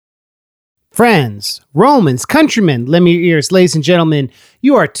Friends, Romans, countrymen, lend me your ears. Ladies and gentlemen,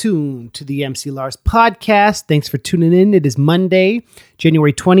 you are tuned to the MC Lars podcast. Thanks for tuning in. It is Monday,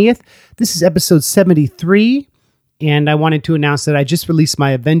 January 20th. This is episode 73, and I wanted to announce that I just released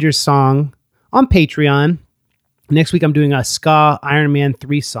my Avengers song on Patreon. Next week, I'm doing a ska Iron Man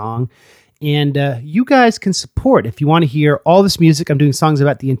 3 song, and you guys can support if you want to hear all this music. I'm doing songs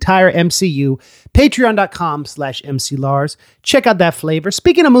about the entire MCU. Patreon.com/MCLars. Check out that flavor.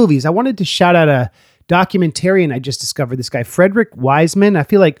 Speaking of movies, I wanted to shout out a documentarian I just discovered. This guy, Frederick Wiseman. I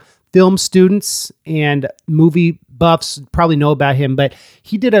feel like film students and movie buffs probably know about him, but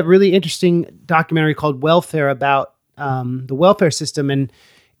he did a really interesting documentary called Welfare about the welfare system, and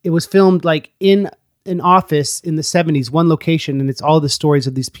it was filmed like in an office in the 70s, one location, and it's all the stories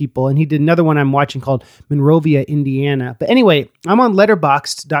of these people. And he did another one I'm watching called Monrovia, Indiana. But anyway, I'm on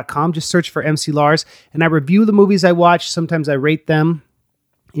letterboxd.com. Just search for MC Lars, and I review the movies I watch. Sometimes I rate them.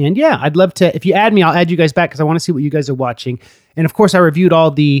 And yeah, I'd love to, if you add me, I'll add you guys back because I want to see what you guys are watching. And of course, I reviewed all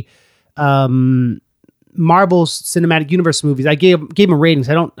the Marvel's Cinematic Universe movies. I gave them ratings.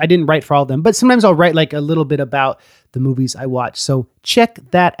 I didn't write for all of them, but sometimes I'll write like a little bit about the movies I watch. So check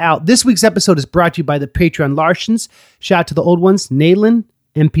that out. This week's episode is brought to you by the Patreon Larsens. Shout out to the old ones, Nayland,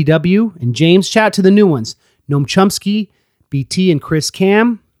 MPW, and James. Shout out to the new ones, Noam Chomsky, BT, and Chris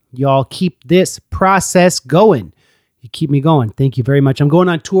Cam. Y'all keep this process going. You keep me going. Thank you very much. I'm going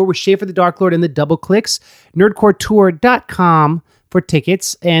on tour with Schaefer the Dark Lord and the Double Clicks. nerdcoretour.com for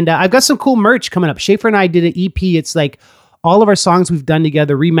tickets. And I've got some cool merch coming up. Schaefer and I did an EP. It's like all of our songs we've done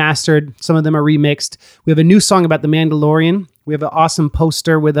together, remastered. Some of them are remixed. We have a new song about The Mandalorian. We have an awesome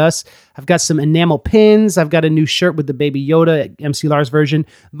poster with us. I've got some enamel pins. I've got a new shirt with the Baby Yoda MC Lars version.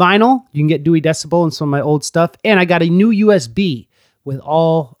 Vinyl. You can get Dewey Decibel and some of my old stuff. And I got a new USB with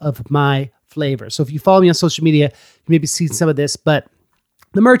all of my flavors. So if you follow me on social media, you maybe see some of this, but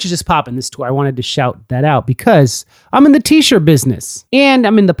the merch is just popping this tour. I wanted to shout that out because I'm in the t-shirt business and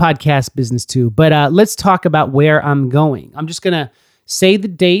I'm in the podcast business too. But let's talk about where I'm going. I'm just going to say the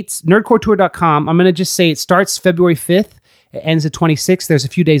dates, nerdcoretour.com. I'm going to just say it starts February 5th. It ends the 26th. There's a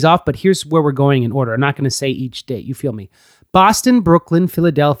few days off, but here's where we're going in order. I'm not going to say each date. You feel me? Boston, Brooklyn,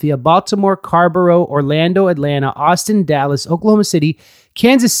 Philadelphia, Baltimore, Carborough, Orlando, Atlanta, Austin, Dallas, Oklahoma City,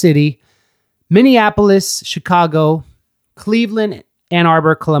 Kansas City, Minneapolis, Chicago, Cleveland, Ann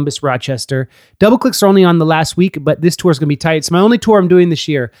Arbor, Columbus, Rochester. Double clicks are only on the last week, but this tour is going to be tight. It's my only tour I'm doing this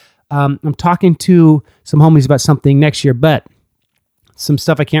year. I'm talking to some homies about something next year, but some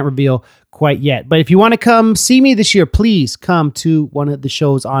stuff I can't reveal quite yet. But if you want to come see me this year, please come to one of the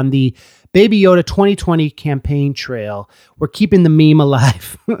shows on the Baby Yoda 2020 campaign trail. We're keeping the meme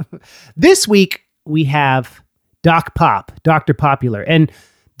alive. This week, we have Doc Pop, Dr. Popular. And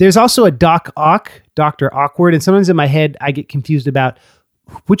there's also a Doc Ock, Dr. Awkward, and sometimes in my head, I get confused about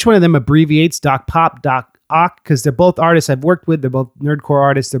which one of them abbreviates Doc Pop, Doc Ock, because they're both artists I've worked with. They're both nerdcore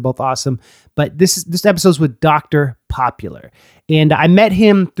artists. They're both awesome. But this episode's with Dr. Popular. And I met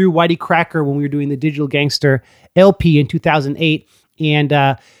him through YTCracker when we were doing the Digital Gangster LP in 2008.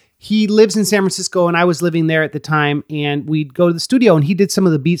 And he lives in San Francisco, and I was living there at the time. And we'd go to the studio, and he did some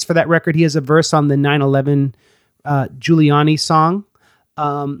of the beats for that record. He has a verse on the 9/11 Giuliani song.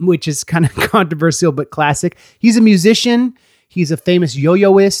 Which is kind of controversial, but classic. He's a musician. He's a famous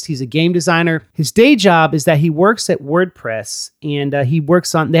yo-yoist. He's a game designer. His day job is that he works at WordPress, and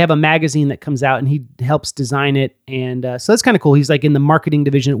they have a magazine that comes out, and he helps design it. And so that's kind of cool. He's like in the marketing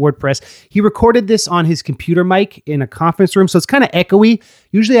division at WordPress. He recorded this on his computer mic in a conference room, so it's kind of echoey.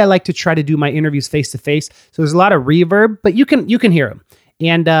 Usually I like to try to do my interviews face-to-face, so there's a lot of reverb, but you can hear him.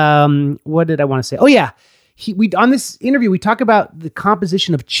 And what did I want to say? Oh, yeah. On this interview, we talk about the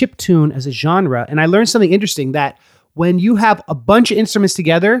composition of chiptune as a genre, and I learned something interesting, that when you have a bunch of instruments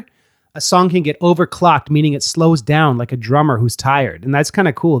together, a song can get overclocked, meaning it slows down like a drummer who's tired. And that's kind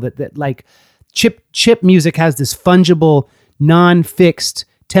of cool that like chip music has this fungible, non-fixed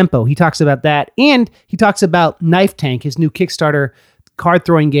tempo. He talks about that, and he talks about KnifeTank, his new Kickstarter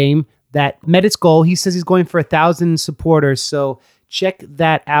card-throwing game that met its goal. He says he's going for 1,000 supporters, so check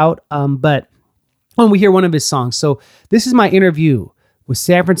that out. But when we hear one of his songs. So this is my interview with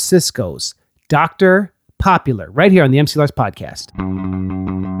San Francisco's Dr. Popular right here on the MC Lars podcast.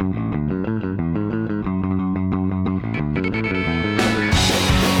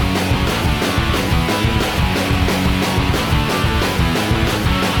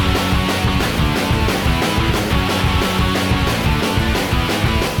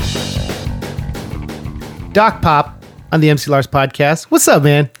 Doc Pop on the MC Lars podcast. What's up,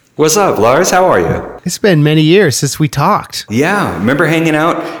 man? What's up, Lars? How are you? It's been many years since we talked. Yeah. Remember hanging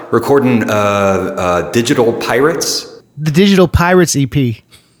out, recording Digital Pirates? The Digital Pirates EP.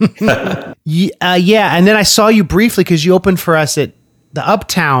 Yeah, and then I saw you briefly because you opened for us at the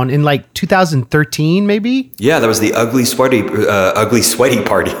Uptown in like 2013, maybe. Yeah, that was the ugly sweaty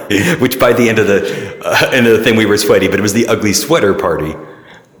party, which by the end of the thing we were sweaty, but it was the ugly sweater party.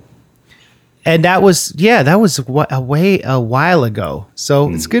 And that was a while ago. So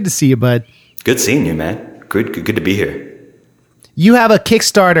it's good to see you, bud. Good seeing you, man. Good to be here. You have a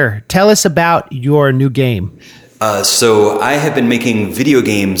Kickstarter. Tell us about your new game. So I have been making video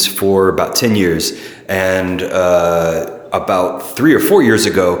games for about 10 years, and about 3 or 4 years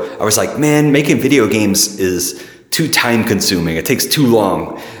ago, I was like, man, making video games is too time consuming. It takes too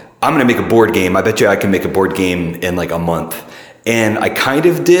long. I'm going to make a board game. I bet you I can make a board game in like a month. And I kind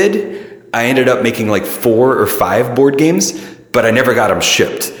of did. I ended up making like 4 or 5 board games, but I never got them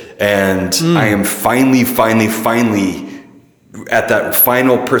shipped. And I am finally at that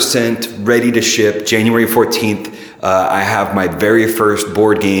final percent ready to ship. January 14th, I have my very first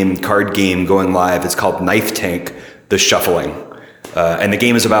board game, card game going live. It's called KnifeTank, The Shuffling. And the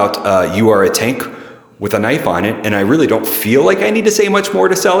game is about you are a tank with a knife on it. And I really don't feel like I need to say much more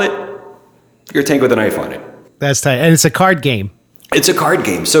to sell it. You're a tank with a knife on it. That's tight. And it's a card game. It's a card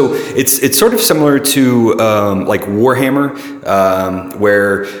game. So it's sort of similar to like Warhammer,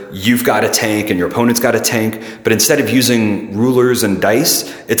 where you've got a tank and your opponent's got a tank, but instead of using rulers and dice,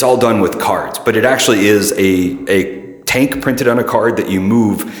 it's all done with cards. But it actually is a tank printed on a card that you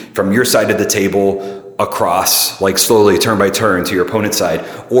move from your side of the table across, like slowly, turn by turn, to your opponent's side.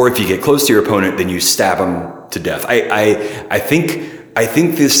 Or if you get close to your opponent, then you stab them to death. I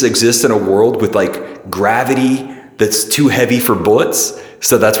think this exists in a world with like gravity that's too heavy for bullets,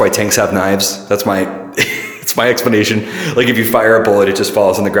 so that's why tanks have knives. That's my it's my explanation. Like if you fire a bullet, it just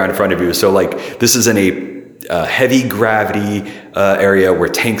falls on the ground in front of you. So like this is in a heavy gravity area where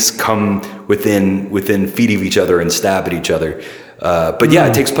tanks come within feet of each other and stab at each other. But yeah,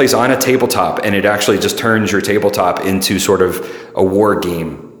 it takes place on a tabletop, and it actually just turns your tabletop into sort of a war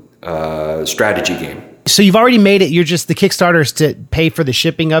game, strategy game. So you've already made it. You're just the Kickstarters to pay for the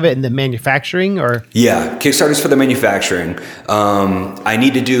shipping of it and the manufacturing, or? Yeah, Kickstarters for the manufacturing. I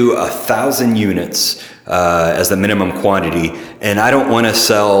need to do 1,000 units as the minimum quantity, and I don't want to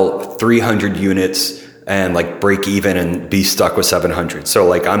sell 300 units and like break even and be stuck with 700. So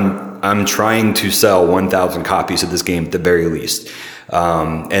like I'm trying to sell 1,000 copies of this game at the very least.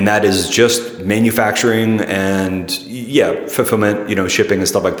 And that is just manufacturing and fulfillment, shipping and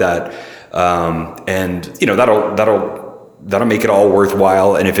stuff like that. And that'll make it all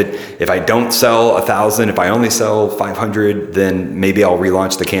worthwhile. And if I don't sell 1,000, if I only sell 500, then maybe I'll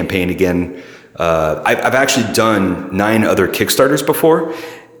relaunch the campaign again. I've actually done 9 other Kickstarters before,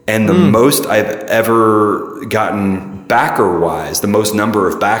 and the most I've ever gotten backer wise, the most number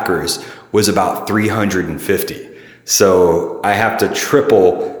of backers was about 350. So I have to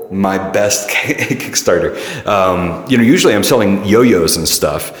triple my best Kickstarter. Usually I'm selling yo-yos and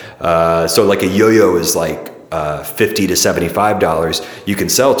stuff. So like a yo-yo is like $50 to $75. You can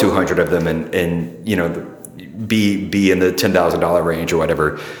sell 200 of them and be in the $10,000 range or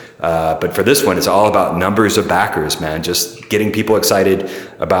whatever. But for this one, it's all about numbers of backers, man. Just getting people excited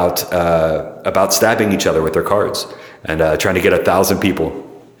about stabbing each other with their cards and trying to get 1,000 people.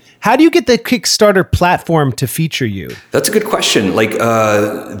 How do you get the Kickstarter platform to feature you? That's a good question. Like,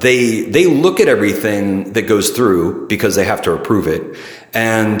 they look at everything that goes through because they have to approve it.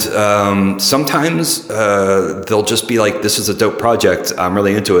 And sometimes they'll just be like, this is a dope project, I'm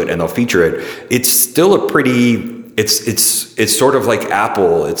really into it, and they'll feature it. It's still a pretty... It's sort of like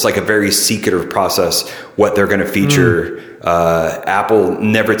Apple. It's like a very secretive process what they're going to feature. Apple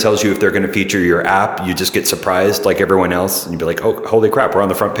never tells you if they're going to feature your app. You just get surprised like everyone else, and you'd be like, oh, holy crap, we're on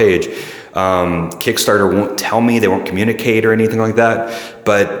the front page. Kickstarter won't tell me, they won't communicate or anything like that,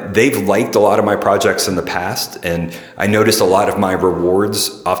 but they've liked a lot of my projects in the past, and I noticed a lot of my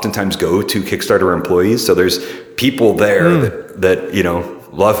rewards oftentimes go to Kickstarter employees. So there's people there that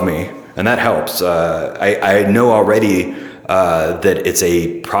love me. And that helps. I know already that it's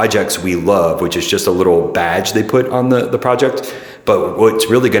a projects we love, which is just a little badge they put on the project. But what's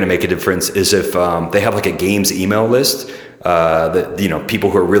really going to make a difference is if they have like a games email list that people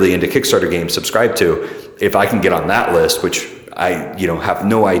who are really into Kickstarter games subscribe to. If I can get on that list, which I have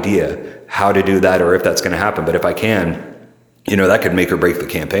no idea how to do that or if that's going to happen, but if I can, that could make or break the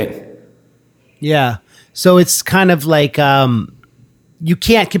campaign. Yeah. So it's kind of like. You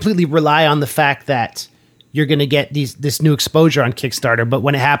can't completely rely on the fact that you're going to get this new exposure on Kickstarter, but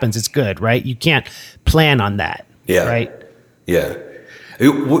when it happens, it's good, right? You can't plan on that. Yeah. Right. Yeah.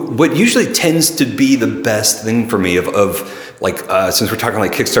 What usually tends to be the best thing for me since we're talking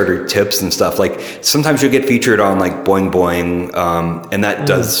like Kickstarter tips and stuff, like sometimes you'll get featured on like Boing Boing, and that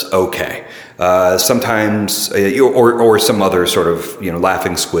does okay. Sometimes, or some other sort of,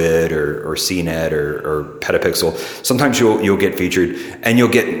 Laughing Squid or CNET or Petapixel. Sometimes you'll get featured and you'll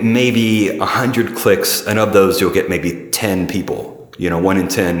get maybe 100 clicks, and of those you'll get maybe 10 people, 1 in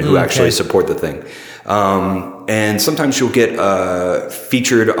 10 who actually support the thing. And sometimes you'll get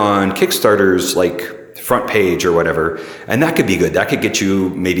featured on Kickstarter's like front page or whatever, and that could be good. That could get you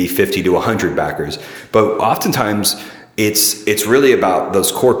maybe 50 to 100 backers. But oftentimes it's really about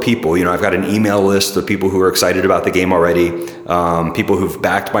those core people. I've got an email list of people who are excited about the game already, people who've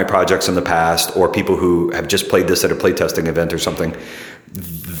backed my projects in the past, or people who have just played this at a playtesting event or something.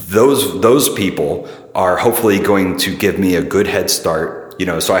 Those people are hopefully going to give me a good head start.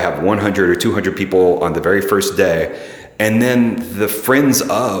 So I have 100 or 200 people on the very first day, and then the friends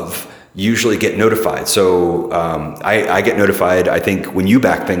of usually get notified. So I get notified. I think when you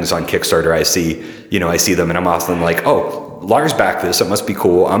back things on Kickstarter, I see them, and I'm often like, oh, Lars backed this. It must be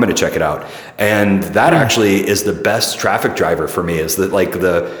cool. I'm going to check it out. And that actually is the best traffic driver for me, is that like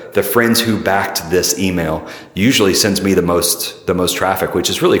the friends who backed this email usually sends me the most traffic,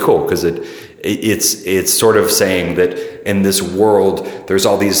 which is really cool, because it's sort of saying that in this world, there's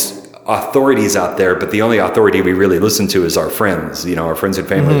all these authorities out there, but the only authority we really listen to is our friends, our friends and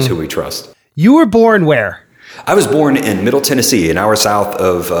families who we trust. You were born where? I was born in Middle Tennessee, an hour south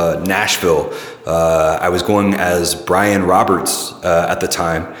of Nashville. I was going as Brian Roberts at the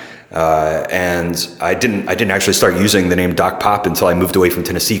time, and I didn't actually start using the name Doc Pop until I moved away from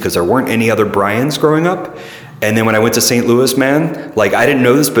Tennessee, because there weren't any other Brians growing up. And then when I went to St. Louis, man, like I didn't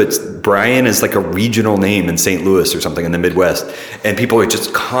know this, but Brian is like a regional name in St. Louis or something in the Midwest. And people are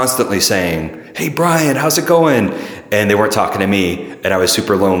just constantly saying, hey, Brian, how's it going? And they weren't talking to me, and I was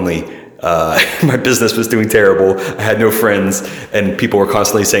super lonely. My business was doing terrible. I had no friends, and people were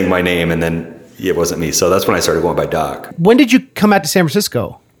constantly saying my name, and then it wasn't me. So that's when I started going by Doc. When did you come out to San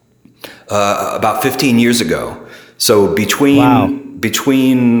Francisco? About 15 years ago. So between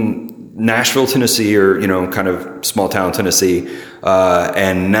Nashville, Tennessee, or, kind of small town Tennessee,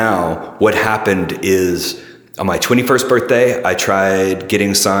 and now what happened is on my 21st birthday, I tried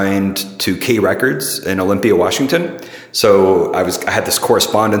getting signed to K Records in Olympia, Washington. So I had this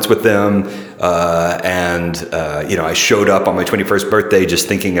correspondence with them, and I showed up on my 21st birthday just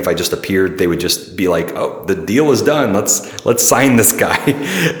thinking if I just appeared, they would just be like, oh, the deal is done. Let's sign this guy.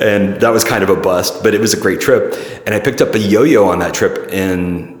 And that was kind of a bust, but it was a great trip. And I picked up a yo-yo on that trip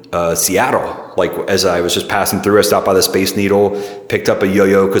in Seattle. Like as I was just passing through, I stopped by the Space Needle, picked up a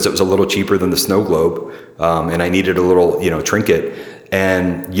yo-yo because it was a little cheaper than the Snow Globe, and I needed a little, trinket,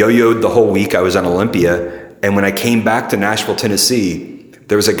 and yo-yoed the whole week I was on Olympia. And when I came back to Nashville, Tennessee,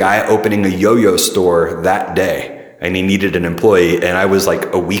 there was a guy opening a yo-yo store that day, and he needed an employee, and I was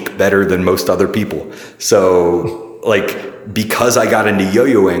like a week better than most other people. So like because I got into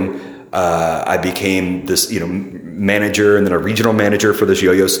yo-yoing, I became this, manager and then a regional manager for this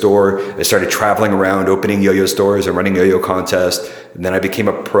yo-yo store. I started traveling around opening yo-yo stores and running yo-yo contests. And then I became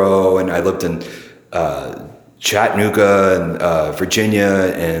a pro, and I lived in Chattanooga and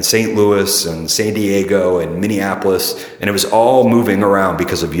Virginia and St. Louis and San Diego and Minneapolis. And it was all moving around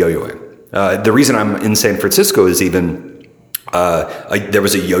because of yo-yoing. The reason I'm in San Francisco is even there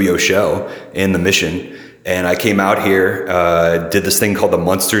was a yo-yo show in the Mission. And I came out here, did this thing called the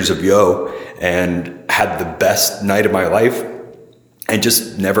Monsters of Yo, and had the best night of my life, and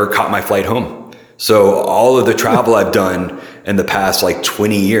just never caught my flight home. So all of the travel I've done in the past like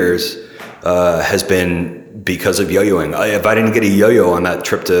 20 years has been because of yo-yoing. If I didn't get a yo-yo on that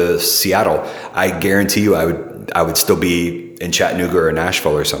trip to Seattle, I guarantee you I would still be in Chattanooga or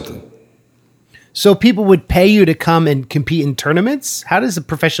Nashville or something. So people would pay you to come and compete in tournaments? How does the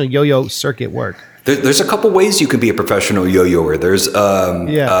professional yo-yo circuit work? There's a couple ways you can be a professional yo-yoer. There's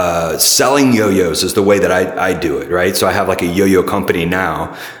selling yo-yos is the way that I do it, right? So I have like a yo-yo company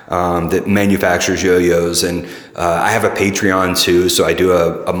now that manufactures yo-yos, and I have a Patreon too. So I do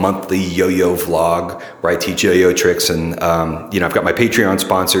a monthly yo-yo vlog where I teach yo-yo tricks, and I've got my Patreon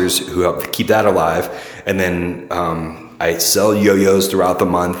sponsors who help keep that alive, and then I sell yo-yos throughout the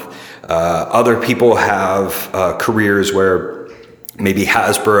month. Other people have careers where maybe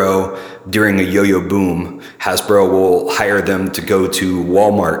Hasbro, during a yo-yo boom, Hasbro will hire them to go to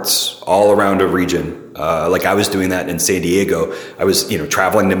Walmarts all around a region. Like I was doing that in San Diego. I was,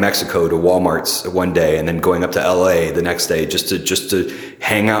 traveling to Mexico to Walmarts one day, and then going up to LA the next day just to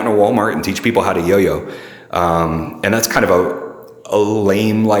hang out in a Walmart and teach people how to yo-yo. And that's kind of a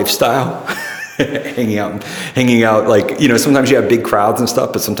lame lifestyle. hanging out. Like, sometimes you have big crowds and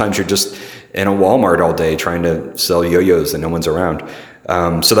stuff, but sometimes you're just in a Walmart all day trying to sell yo-yos and no one's around.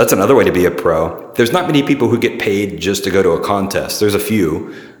 So that's another way to be a pro. There's not many people who get paid just to go to a contest. There's a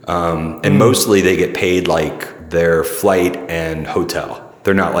few, and mostly they get paid like their flight and hotel.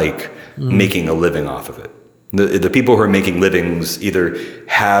 They're not like making a living off of it. The people who are making livings either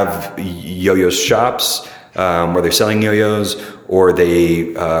have yo-yo shops where they're selling yo-yos, or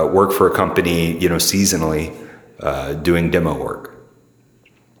they work for a company, seasonally doing demo work.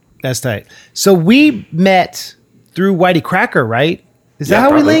 That's tight. So we met through YTCracker, right? Is that how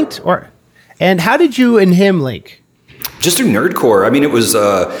probably. we linked? And how did you and him link? Just through nerdcore. I mean, it was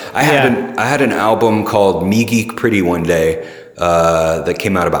I had an album called Me Geek Pretty one day that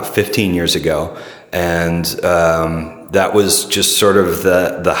came out about 15 years ago, and that was just sort of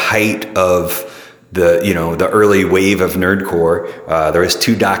the height of the early wave of nerdcore. There was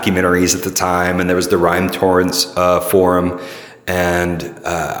 2 documentaries at the time, and there was the Rhyme Torrents forum, and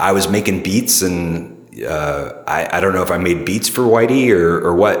I was making beats, and I don't know if I made beats for Whitey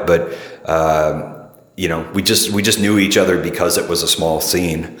or what, but we just knew each other because it was a small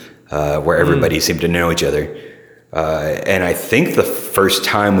scene where everybody seemed to know each other. And I think the first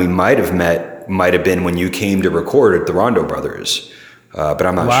time we might have met might have been when you came to record at the Rondo Brothers, but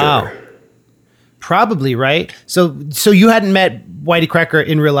I'm not sure. Probably, right? So you hadn't met YTCracker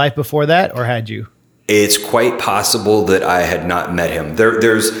in real life before that, or had you? It's quite possible that I had not met him.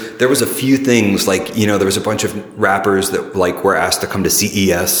 There was a few things, like, there was a bunch of rappers that like were asked to come to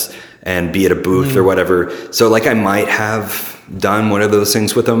CES and be at a booth or whatever. So like I might have done one of those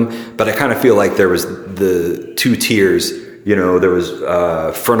things with him, but I kind of feel like there was the 2 tiers. There was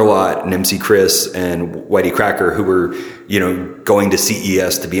Frontalot and MC Chris and YTCracker who were, going to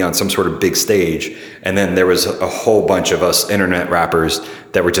CES to be on some sort of big stage. And then there was a whole bunch of us internet rappers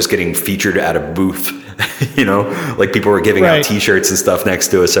that were just getting featured at a booth, like people were giving out T-shirts and stuff next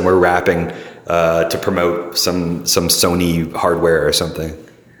to us, and we're rapping to promote some Sony hardware or something.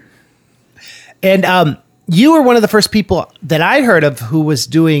 And you were one of the first people that I heard of who was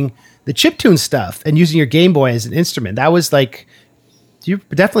doing the chiptune stuff and using your Game Boy as an instrument. That was like, you're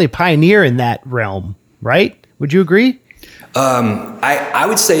definitely a pioneer in that realm, right? Would you agree? I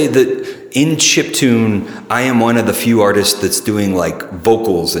would say that in chiptune, I am one of the few artists that's doing like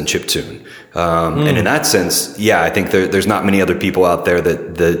vocals in chiptune. And in that sense, I think there's not many other people out there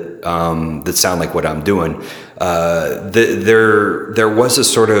that sound like what I'm doing. There was a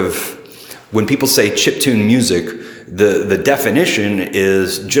sort of, when people say chiptune music, the definition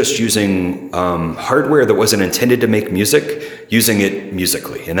is just using hardware that wasn't intended to make music, using it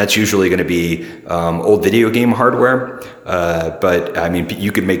musically. And that's usually going to be old video game hardware. But I mean,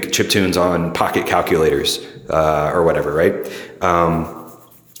 you could make chiptunes on pocket calculators or whatever, right?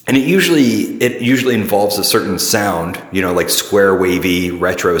 And it usually involves a certain sound, like square wavy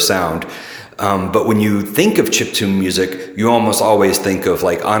retro sound. But when you think of chiptune music, you almost always think of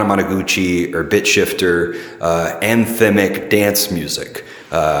like Anamanaguchi or Bit Shifter, anthemic dance music,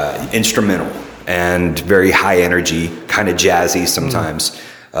 instrumental and very high energy, kind of jazzy sometimes.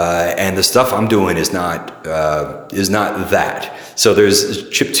 And the stuff I'm doing is not that. So there's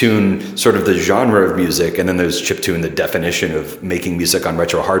chiptune, sort of the genre of music, and then there's chiptune, the definition of making music on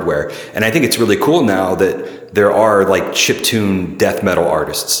retro hardware. And I think it's really cool now that there are like chiptune death metal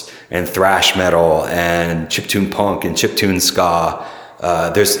artists and thrash metal and chiptune punk and chiptune ska.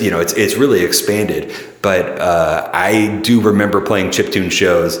 There's, it's really expanded. But I do remember playing chiptune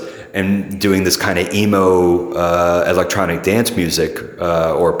shows and doing this kind of emo electronic dance music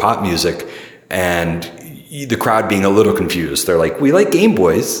or pop music, and the crowd being a little confused. They're like, we like Game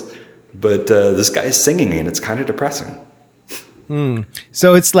Boys, but this guy's singing and it's kind of depressing.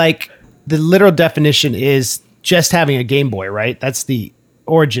 So it's like the literal definition is just having a Game Boy, right? That's the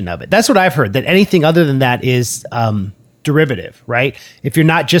origin of it. That's what I've heard, that anything other than that is derivative, right? If you're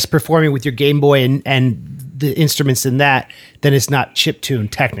not just performing with your Game Boy and the instruments in that, then it's not chiptune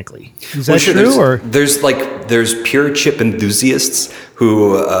technically. Is that true? There's pure chip enthusiasts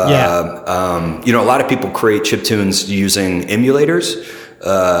who, a lot of people create chiptunes using emulators,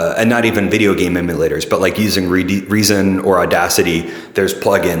 and not even video game emulators, but like using Reason or Audacity. There's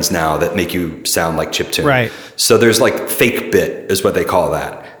plugins now that make you sound like chiptune. Right. So there's like fake bit is what they call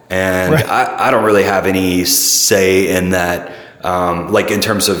that. And I don't really have any say in that, like in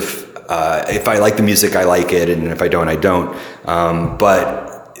terms of, if I like the music, I like it, and if I don't, I don't.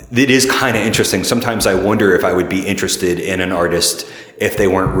 But it is kind of interesting. Sometimes I wonder if I would be interested in an artist if they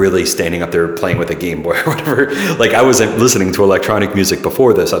weren't really standing up there playing with a Game Boy or whatever. Like, I wasn't listening to electronic music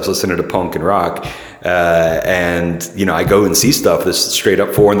before this. I was listening to punk and rock. And, I go and see stuff that's straight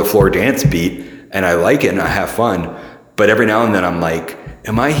up 4 on the floor dance beat. and I like it and I have fun. But every now and then I'm like,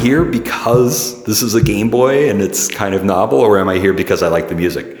 am I here because this is a Game Boy and it's kind of novel, or am I here because I like the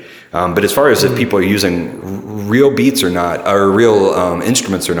music? But as far as if people are using real beats or not, or real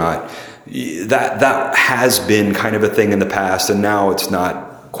instruments or not, that has been kind of a thing in the past, and now it's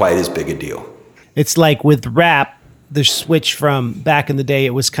not quite as big a deal. It's like with rap, the switch from back in the day,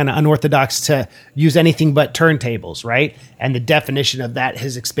 it was kind of unorthodox to use anything but turntables, right? And the definition of that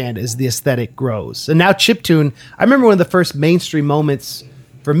has expanded as the aesthetic grows. And now chiptune, I remember one of the first mainstream moments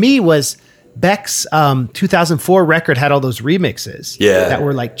for me was Beck's 2004 record had all those remixes that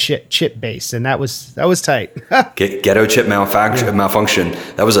were like chip based, and that was tight. Ghetto Chip Malfunction.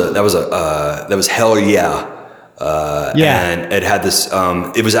 That was hell yeah. And it had this.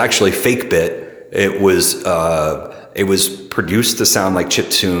 It was actually fake bit. It was produced to sound like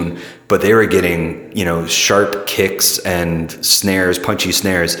chiptune, but they were getting, sharp kicks and snares, punchy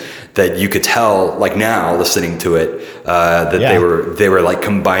snares that you could tell, like now listening to it, they were like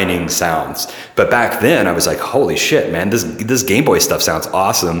combining sounds. But back then I was like, holy shit, man, this Game Boy stuff sounds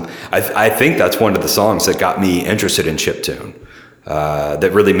awesome. I think that's one of the songs that got me interested in chiptune.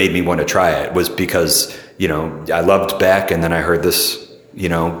 That really made me want to try it, was because, I loved Beck, and then I heard this,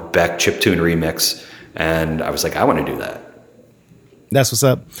 Beck chiptune remix, and I was like, I want to do that. That's what's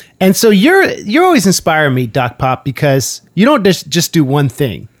up. And so you're always inspiring me, Doc Pop, because you don't just do one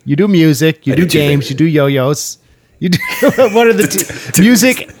thing. You do music, you do games, you do yo-yos. You do what are the two?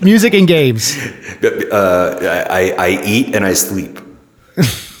 Music and games. I eat and I sleep.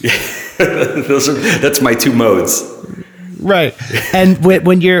 That's my two modes. Right. And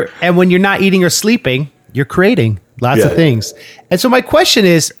when you're not eating or sleeping, you're creating lots of things. And so my question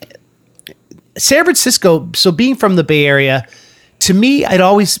is, San Francisco, so being from the Bay Area, to me, it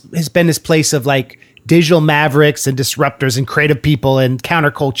always has been this place of like digital mavericks and disruptors and creative people and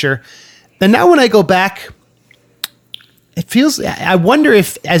counterculture. And now when I go back, I wonder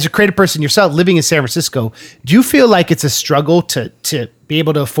if, as a creative person yourself living in San Francisco, do you feel like it's a struggle to be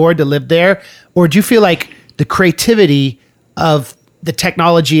able to afford to live there? Or do you feel like the creativity of the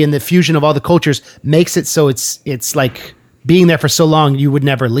technology and the fusion of all the cultures makes it so it's like being there for so long, you would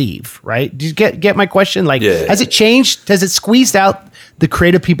never leave, right? Do you get my question? Like, has it changed? Has it squeezed out the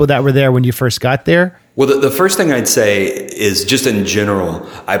creative people that were there when you first got there? Well, the first thing I'd say is just in general,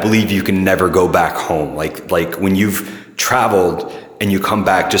 I believe you can never go back home. Like when you've traveled and you come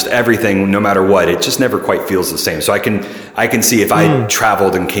back, just everything, no matter what, it just never quite feels the same. So I can see if I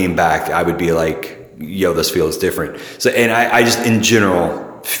traveled and came back, I would be like, yo, this feels different. So, and I just in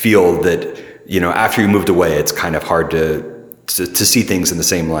general feel that, after you moved away, it's kind of hard to see things in the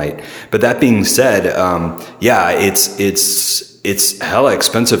same light. But that being said, it's hella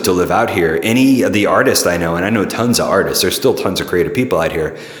expensive to live out here. Any of the artists I know, and I know tons of artists, there's still tons of creative people out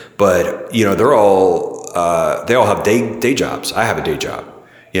here, but they all have day jobs. I have a day job.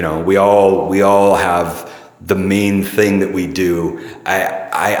 We all have the main thing that we do.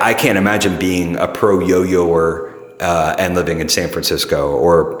 I can't imagine being a pro yo-yoer and living in San Francisco,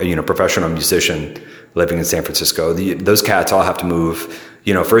 or professional musician living in San Francisco. Those cats all have to move.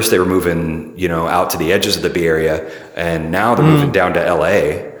 First they were moving, out to the edges of the Bay Area, and now they're moving down to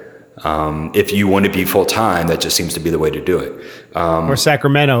LA. If you want to be full time, that just seems to be the way to do it. Or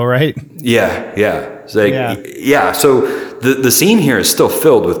Sacramento, right? Yeah. So So the scene here is still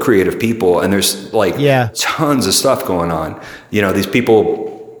filled with creative people, and there's tons of stuff going on. These people.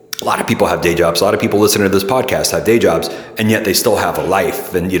 A lot of people have day jobs. A lot of people listening to this podcast have day jobs, and yet they still have a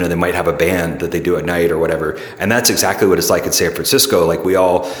life. And, they might have a band that they do at night or whatever. And that's exactly what it's like in San Francisco. Like, we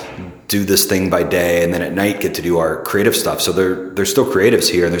all do this thing by day, and then at night get to do our creative stuff. So there's still creatives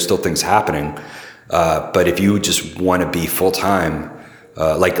here, and there's still things happening. But if you just want to be full time,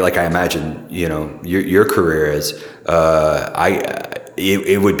 like I imagine, your career is,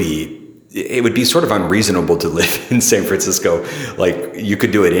 it would be sort of unreasonable to live in San Francisco. Like, you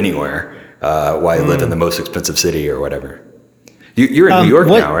could do it anywhere. Why live in the most expensive city or whatever? You're in New York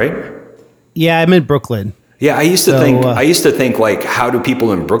now, right? Yeah, I'm in Brooklyn. Yeah, I used to think like, how do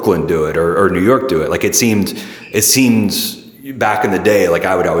people in Brooklyn do it or New York do it? Like, it seems back in the day, like,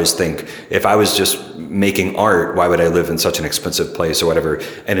 I would always think, if I was just making art, why would I live in such an expensive place or whatever?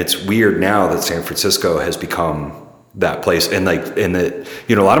 And it's weird now that San Francisco has become that place, and a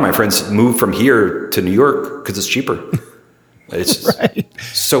lot of my friends moved from here to New York because it's cheaper. It's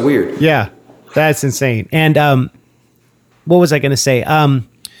so weird. Yeah, that's insane. And what was I going to say?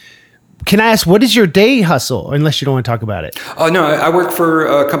 Can I ask, what is your day hustle? Unless you don't want to talk about it. Oh no, I work for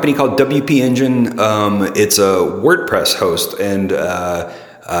a company called WP Engine. It's a WordPress host, and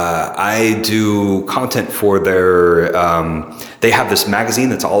I do content for their, they have this magazine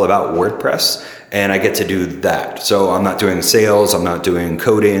that's all about WordPress, and I get to do that. So I'm not doing sales, I'm not doing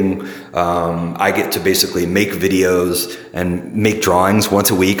coding. I get to basically make videos and make drawings once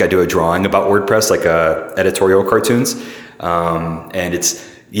a week. I do a drawing about WordPress, like editorial cartoons. And it's,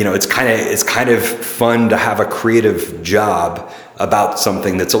 it's kind of fun to have a creative job about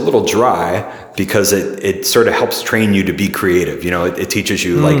something that's a little dry, because it sort of helps train you to be creative. It teaches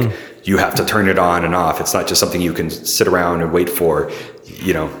you like you have to turn it on and off. It's not just something you can sit around and wait for.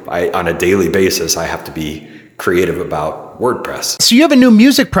 On a daily basis, I have to be creative about WordPress. So you have a new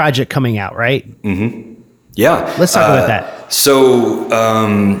music project coming out, right? Mm-hmm. Yeah. Let's talk about that. So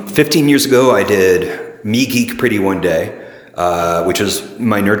 15 years ago, I did Me Geek Pretty One Day, which is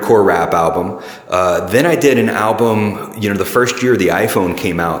my nerdcore rap album. Then I did an album, the first year the iPhone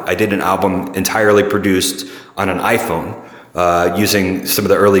came out, I did an album entirely produced on an iPhone, using some of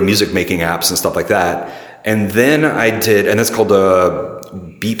the early music making apps and stuff like that. And then I did, and that's called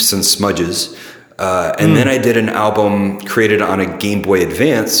Beeps and Smudges. And then I did an album created on a Game Boy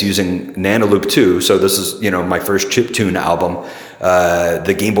Advance using Nanoloop 2. So this is, my first chiptune album.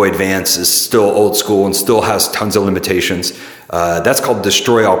 The Game Boy Advance is still old school and still has tons of limitations. That's called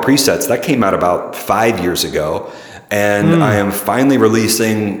Destroy All Presets. That came out about 5 years ago. And I am finally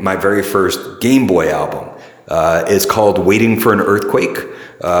releasing my very first Game Boy album. It's called Waiting for an Earthquake.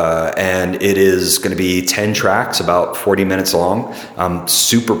 And it is going to be 10 tracks, about 40 minutes long. I'm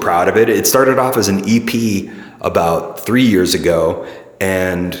super proud of it. It started off as an EP about 3 years ago,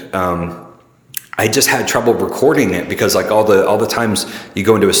 and I just had trouble recording it because like all the times you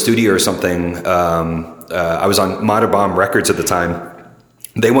go into a studio or something, I was on Monobomb Records at the time.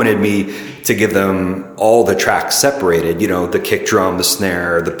 They wanted me to give them all the tracks separated, the kick drum, the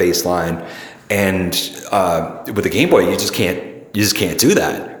snare, the bass line. And with the Game Boy, you just can't do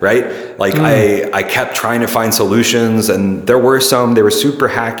that, right? Like I kept trying to find solutions, and there were some, they were super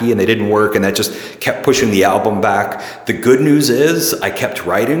hacky and they didn't work, and that just kept pushing the album back. The good news is I kept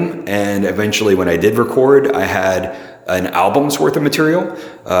writing, and eventually when I did record, I had an album's worth of material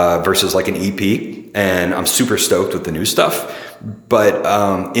versus like an EP, and I'm super stoked with the new stuff.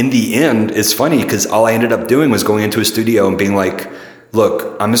 But in the end, it's funny because all I ended up doing was going into a studio and being like,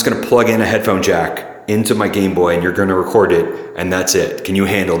 look, I'm just going to plug in a headphone jack into my Game Boy and you're going to record it, and that's it. Can you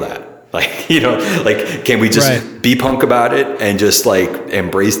handle that? Like, can we just be punk about it and just like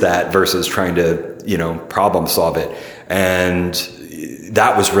embrace that versus trying to, problem solve it? And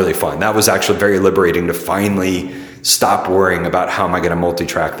that was really fun. That was actually very liberating to finally stop worrying about how am I going to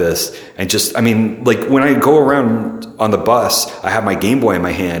multi-track this. And just, when I go around on the bus, I have my Game Boy in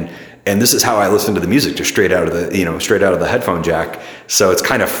my hand, and this is how I listen to the music, just straight out of the headphone jack. So it's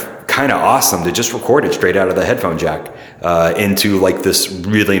kind of awesome to just record it straight out of the headphone jack into like this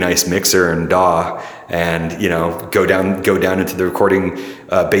really nice mixer and DAW, and go down into the recording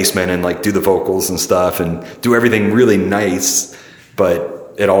basement and like do the vocals and stuff and do everything really nice.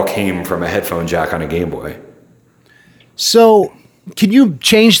 But it all came from a headphone jack on a Game Boy. So can you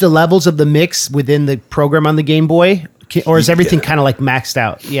change the levels of the mix within the program on the Game Boy? Or is everything kind of like maxed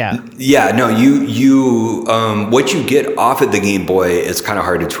out? Yeah. Yeah. No, you what you get off of the Game Boy is kind of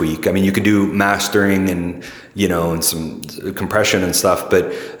hard to tweak. You can do mastering and, and some compression and stuff.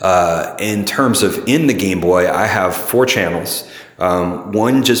 But in terms of in the Game Boy, I have 4 channels.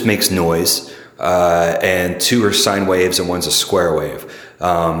 One just makes noise, and 2 are sine waves, and 1's a square wave.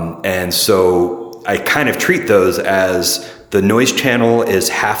 And so I kind of treat those as the noise channel is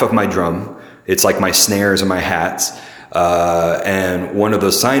half of my drum. It's like my snares and my hats. And one of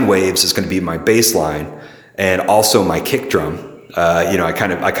those sine waves is going to be my bass line and also my kick drum. I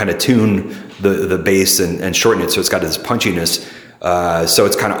kind of tune the bass and shorten it so it's got this punchiness. So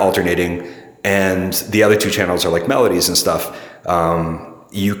it's kind of alternating. And the other 2 channels are like melodies and stuff.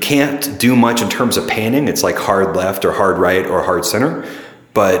 You can't do much in terms of panning. It's like hard left or hard right or hard center.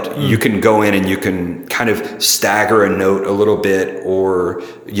 But you can go in and you can kind of stagger a note a little bit, or,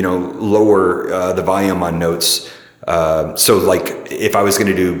 lower the volume on notes. So like if I was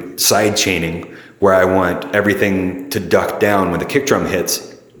going to do side chaining where I want everything to duck down when the kick drum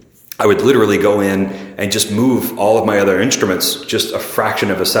hits, I would literally go in and just move all of my other instruments just a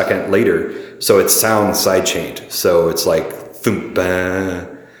fraction of a second later. So it sounds side chained. So it's like, thump,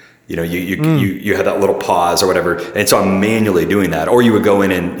 you had that little pause or whatever. And so I'm manually doing that. Or you would go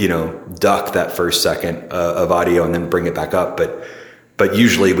in and, duck that first second of audio and then bring it back up. But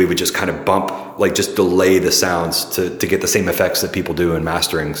usually we would just kind of bump, like just delay the sounds to get the same effects that people do in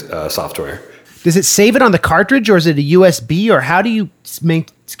mastering software. Does it save it on the cartridge, or is it a USB, or how do you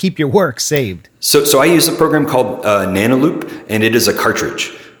keep your work saved? So I use a program called Nanoloop, and it is a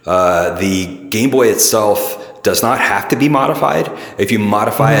cartridge. The Game Boy itself does not have to be modified. If you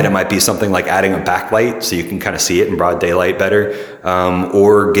modify it, it might be something like adding a backlight so you can kind of see it in broad daylight better,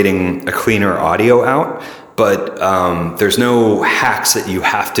 or getting a cleaner audio out. But there's no hacks that you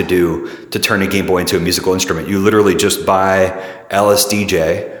have to do to turn a Game Boy into a musical instrument. You literally just buy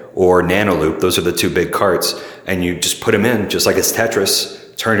LSDJ or Nanoloop. Those are the two big carts. And you just put them in just like it's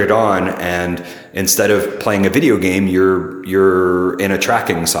Tetris, turn it on, and instead of playing a video game, you're in a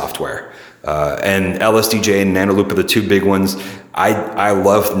tracking software. And LSDJ and Nanoloop are the two big ones. I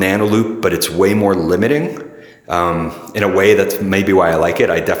love Nanoloop, but it's way more limiting. In a way that's maybe why I like it.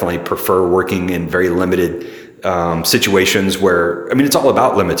 I definitely prefer working in very limited situations where, I mean, it's all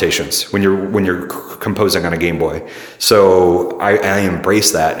about limitations when you're composing on a Game Boy. So I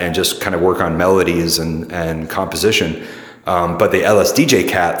embrace that and just kind of work on melodies and composition. But the LSDJ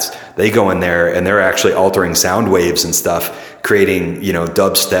cats, they go in there and they're actually altering sound waves and stuff, creating,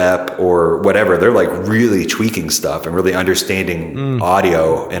 dubstep or whatever. They're like really tweaking stuff and really understanding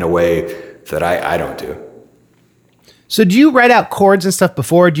audio in a way that I don't do. So do you write out chords and stuff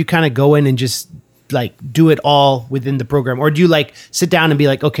before? Or do you kind of go in and just like do it all within the program? Or do you like sit down and be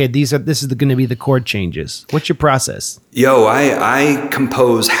like, okay, this is going to be the chord changes? What's your process? I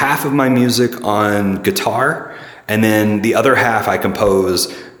compose half of my music on guitar, and then the other half I compose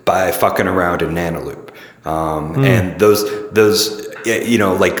by fucking around in Nanoloop. And those,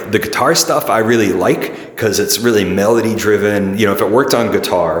 like the guitar stuff I really like because it's really melody driven. If it worked on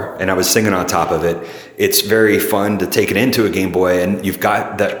guitar and I was singing on top of it, it's very fun to take it into a Game Boy and you've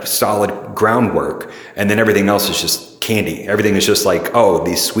got that solid groundwork, and then everything else is just candy. Everything is just like, oh,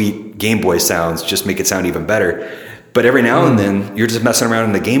 these sweet Game Boy sounds just make it sound even better. But every now and then you're just messing around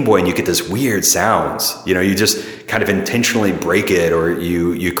in the Game Boy and you get this weird sounds. You just kind of intentionally break it, or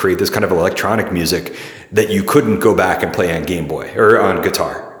you create this kind of electronic music that you couldn't go back and play on Game Boy or on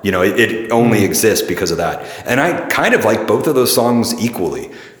guitar. It only exists because of that. And I kind of like both of those songs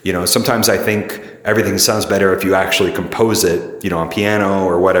equally. Sometimes I think everything sounds better if you actually compose it, on piano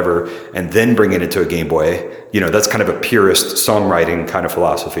or whatever, and then bring it into a Game Boy. That's kind of a purist songwriting kind of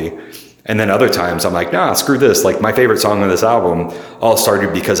philosophy. And then other times I'm like, nah, screw this. Like my favorite song on this album all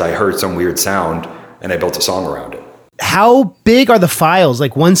started because I heard some weird sound and I built a song around it. How big are the files?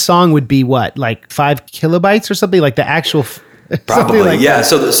 Like one song would be what, like 5 kilobytes or something, like the actual... Probably, like yeah.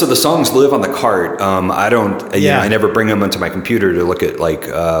 So the songs live on the cart. I don't, I never bring them onto my computer to look at like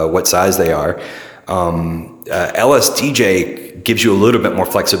what size they are. LSDJ gives you a little bit more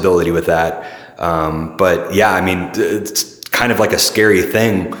flexibility with that. But yeah, I mean, it's kind of like a scary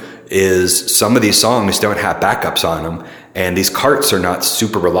thing is some of these songs don't have backups on them, and these carts are not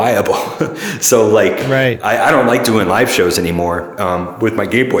super reliable. So like, right. I don't like doing live shows anymore with my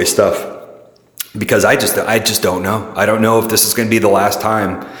Game Boy stuff. Because I just don't know. I don't know if this is going to be the last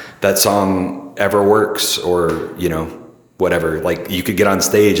time that song ever works, or whatever. Like you could get on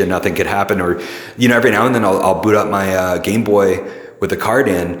stage and nothing could happen, or every now and then I'll boot up my Game Boy with the card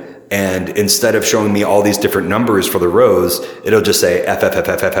in, and instead of showing me all these different numbers for the rows, it'll just say F F F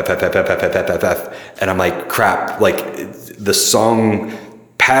F F F F F F F F F F, and I'm like, crap! Like the song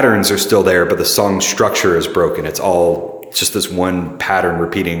patterns are still there, but the song structure is broken. It's all just this one pattern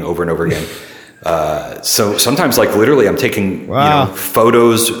repeating over and over again. So sometimes like literally I'm taking,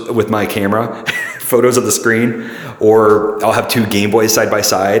 photos with my camera, photos of the screen, or I'll have two Game Boys side by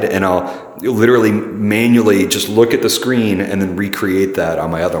side and I'll literally manually just look at the screen and then recreate that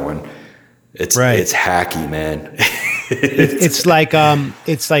on my other one. It's hacky, man. It's like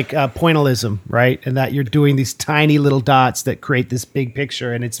pointillism, right? And that you're doing these tiny little dots that create this big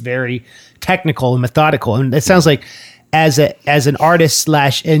picture, and it's very technical and methodical. And it sounds like as an artist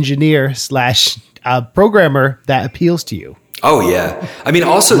 / engineer / programmer, that appeals to you. Oh yeah. I mean,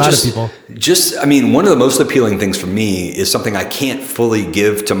 also one of the most appealing things for me is something I can't fully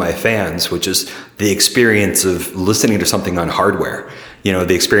give to my fans, which is the experience of listening to something on hardware.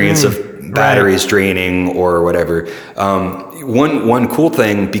 The experience of batteries draining or whatever. One cool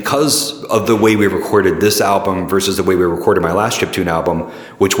thing, because of the way we recorded this album versus the way we recorded my last chiptune album,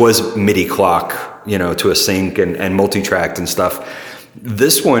 which was MIDI clock, to a sync and multi-tracked and stuff.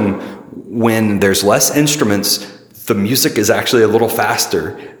 This one, when there's less instruments, the music is actually a little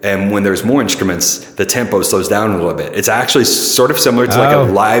faster, and when there's more instruments, the tempo slows down a little bit. It's actually sort of similar to like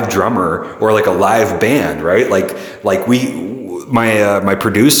a live drummer or like a live band, right? My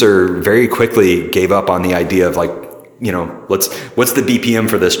producer very quickly gave up on the idea of like, what's the BPM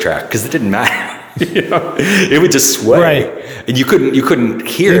for this track? Because it didn't matter. It would just sway, right. And you couldn't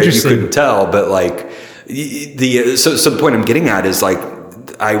hear it, you couldn't tell, but like so the point I'm getting at is like,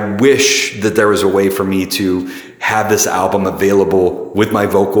 I wish that there was a way for me to have this album available with my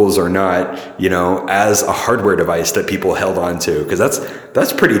vocals or not, you know, as a hardware device that people held on to. Cause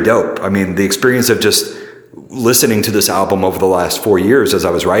that's pretty dope. I mean, the experience of just listening to this album over the last 4 years as I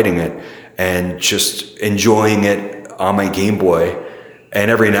was writing it and just enjoying it on my Game Boy,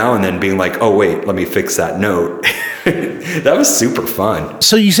 and every now and then being like, oh wait, let me fix that note. That was super fun.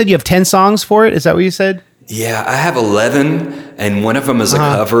 So you said you have 10 songs for it? Is that what you said? Yeah, I have 11, and one of them is a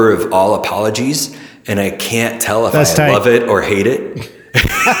cover of All Apologies, and I can't tell if I love it or hate it.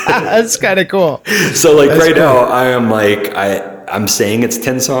 That's kind of cool. So like that's right cool. Now, I am like, I'm saying it's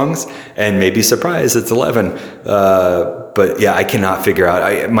 10 songs, and maybe surprise, it's 11. But yeah, I cannot figure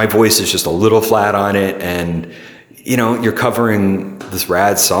out. My voice is just a little flat on it, and you know, you're covering this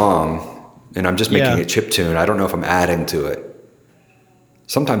rad song, and I'm just making a chiptune. I don't know if I'm adding to it.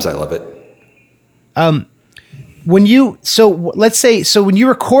 Sometimes I love it. When you when you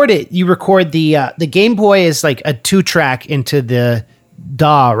record it, you record the Game Boy is like a 2-track into the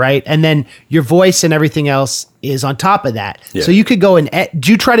DAW, right? And then your voice and everything else is on top of that. Yeah. So you could go and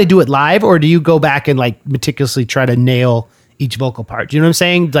do you try to do it live, or do you go back and like meticulously try to nail each vocal part? Do you know what I'm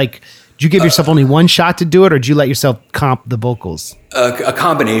saying? Like, do you give yourself only one shot to do it, or do you let yourself comp the vocals? A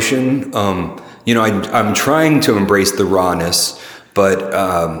combination. You know, I'm trying to embrace the rawness, but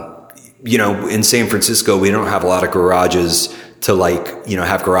you know, in San Francisco, we don't have a lot of garages to like, you know,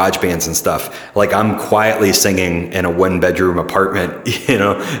 have garage bands and stuff. Like I'm quietly singing in a 1-bedroom apartment, you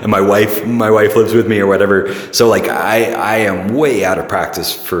know, and my wife lives with me or whatever. So like I am way out of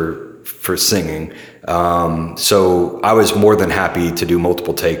practice for singing. So I was more than happy to do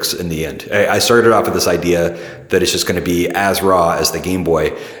multiple takes in the end. I started off with this idea that it's just going to be as raw as the Game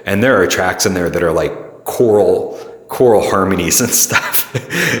Boy. And there are tracks in there that are like choral harmonies and stuff,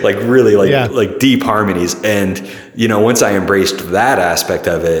 like really like deep harmonies. And, you know, once I embraced that aspect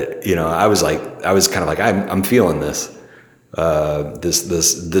of it, you know, I was kind of like, I'm feeling this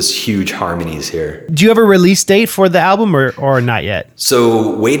huge harmonies here. Do you have a release date for the album or not yet?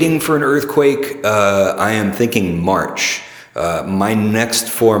 So waiting for an earthquake. I am thinking March. My next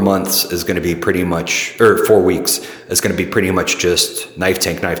 4 months is going to be pretty much, or 4 weeks is going to be pretty much just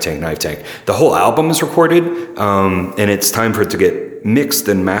KnifeTank. The whole album is recorded, and it's time for it to get mixed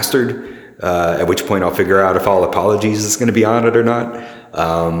and mastered, at which point I'll figure out if All Apologies is going to be on it or not.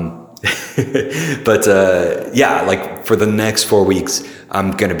 But yeah, like for the next 4 weeks,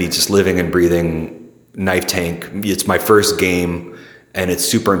 I'm going to be just living and breathing KnifeTank. It's my first game, and it's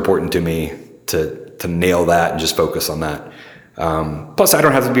super important to me to nail that and just focus on that. Plus, I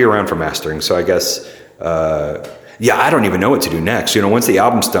don't have to be around for mastering, so I guess, I don't even know what to do next. You know, once the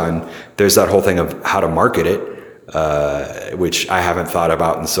album's done, there's that whole thing of how to market it, which I haven't thought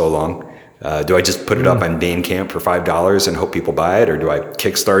about in so long. Do I just put it up on Bandcamp for $5 and hope people buy it, or do I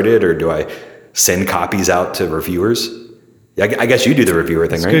kickstart it, or do I send copies out to reviewers? I guess you do the reviewer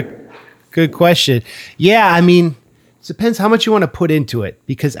thing, that's right? Good question. Yeah, I mean, it depends how much you want to put into it,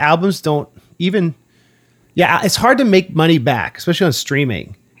 because albums don't even... Yeah, it's hard to make money back, especially on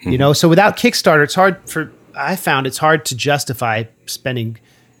streaming, you know? So without Kickstarter, I found it's hard to justify spending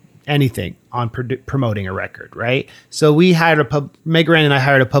anything on promoting a record, right? So we hired Megaran and I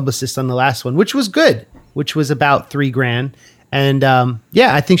hired a publicist on the last one, which was good, which was about $3,000. And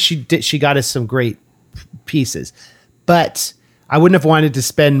I think she got us some great pieces, but I wouldn't have wanted to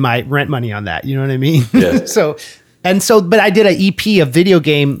spend my rent money on that. You know what I mean? Yeah. But I did an EP of video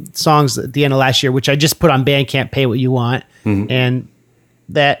game songs at the end of last year, which I just put on Bandcamp, pay what you want. Mm-hmm. And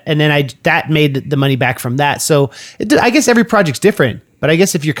then that made the money back from that. So I guess every project's different, but I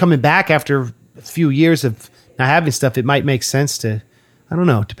guess if you're coming back after a few years of not having stuff, it might make sense to, I don't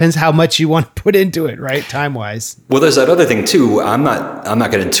know. It depends how much you want to put into it, right? Time wise. Well, there's that other thing too. I'm not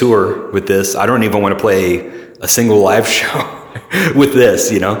going to tour with this. I don't even want to play a single live show with this,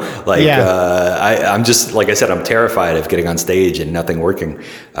 you know, like, I'm just, like I said, I'm terrified of getting on stage and nothing working.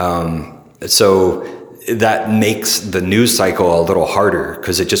 So that makes the news cycle a little harder,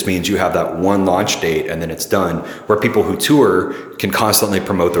 because it just means you have that one launch date and then it's done, where people who tour can constantly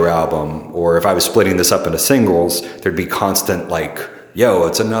promote their album. Or if I was splitting this up into singles, there'd be constant like, yo,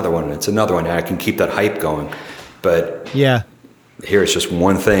 it's another one. And I can keep that hype going. But here it's just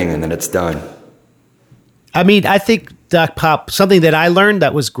one thing and then it's done. I mean, I think Duck Pop, something that I learned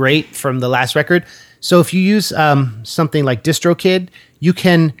that was great from the last record. So if you use something like DistroKid, you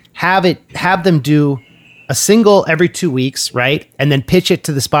can have them do a single every 2 weeks, right? And then pitch it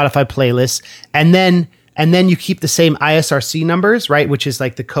to the Spotify playlist. And then you keep the same ISRC numbers, right? Which is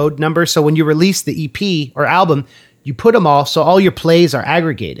like the code number. So when you release the EP or album, you put them all, so all your plays are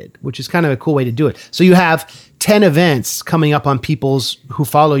aggregated, which is kind of a cool way to do it. So you have 10 events coming up on people's who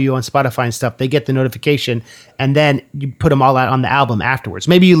follow you on Spotify and stuff. They get the notification, and then you put them all out on the album afterwards.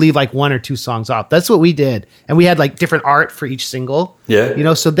 Maybe you leave like 1 or 2 songs off. That's what we did. And we had like different art for each single. Yeah. You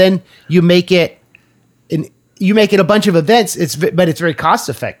know, so then you make it a bunch of events, but it's very cost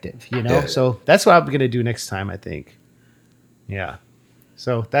effective, you know? Yeah. So that's what I'm going to do next time, I think. Yeah.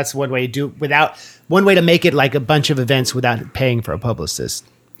 So that's one way to make it like a bunch of events without paying for a publicist.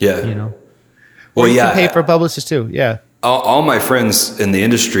 Yeah. You know? Well, you yeah. can pay for a publicist too. Yeah. All my friends in the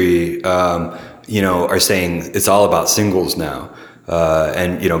industry, are saying it's all about singles now.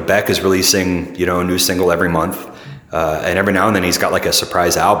 And, Beck is releasing, a new single every month. And every now and then he's got like a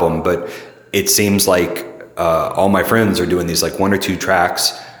surprise album, but it seems like all my friends are doing these like 1 or 2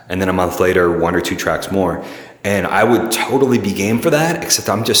 tracks, and then a month later, 1 or 2 tracks more. And I would totally be game for that, except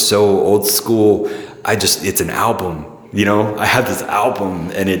I'm just so old school. It's an album, I have this album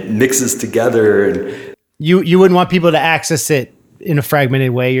and it mixes together. And you wouldn't want people to access it in a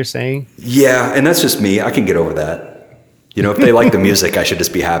fragmented way, you're saying? Yeah. And that's just me. I can get over that. If they like the music, I should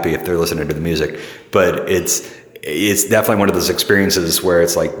just be happy if they're listening to the music. But it's definitely one of those experiences where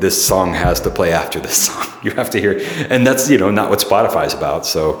it's like, this song has to play after this song. You have to hear, and that's, not what Spotify's about.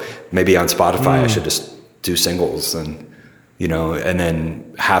 So maybe on Spotify, I should just do singles and, and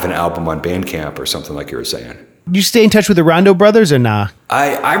then have an album on Bandcamp or something like you were saying. You stay in touch with the Rondo brothers or nah?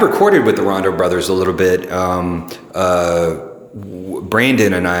 I recorded with the Rondo brothers a little bit.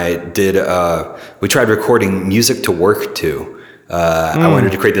 Brandon and I did, we tried recording Music to Work To. I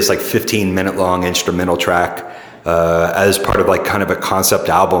wanted to create this like 15-minute long instrumental track as part of like kind of a concept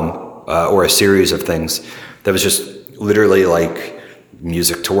album or a series of things that was just literally like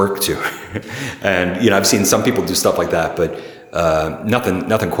music to work to. And, I've seen some people do stuff like that, but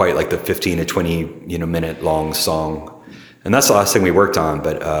nothing quite like the 15 to 20, minute long song. And that's the last thing we worked on.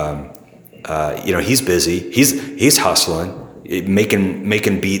 But, he's busy. He's hustling,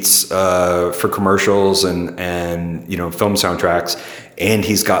 making beats for commercials and film soundtracks. And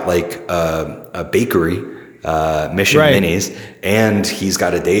he's got like a bakery, Mission Minis, and he's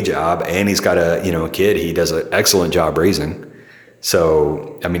got a day job, and he's got a kid he does an excellent job raising.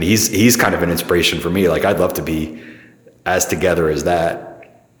 So, I mean, he's kind of an inspiration for me. Like, I'd love to be as together as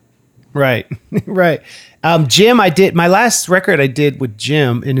that. Right. Right. Jim, my last record I did with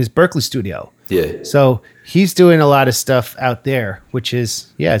Jim in his Berkeley studio. Yeah. So he's doing a lot of stuff out there, which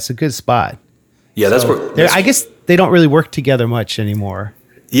is, it's a good spot. Yeah. I guess they don't really work together much anymore.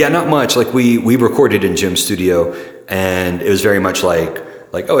 Yeah, not much. Like we recorded in Jim's studio, and it was very much like,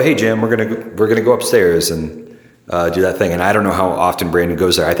 oh, hey Jim, we're gonna go upstairs and do that thing. And I don't know how often Brandon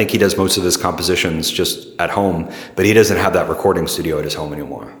goes there. I think he does most of his compositions just at home, but he doesn't have that recording studio at his home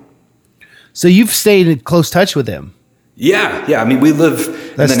anymore. So you've stayed in close touch with him. Yeah. I mean, we live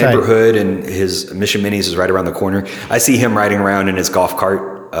in the neighborhood, and his Mission Minis is right around the corner. I see him riding around in his golf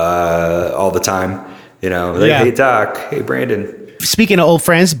cart all the time. Hey Doc, hey Brandon. Speaking of old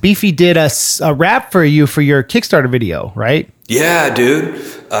friends, Beefy did a rap for you for your Kickstarter video, right? Yeah, dude.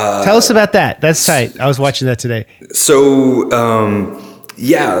 Tell us about that. That's tight. I was watching that today. So,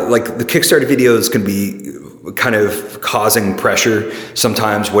 like the Kickstarter videos can be kind of causing pressure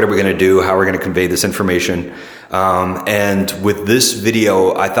sometimes. What are we going to do? How are we going to convey this information? And with this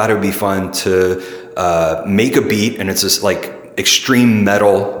video, I thought it would be fun to make a beat, and it's this like extreme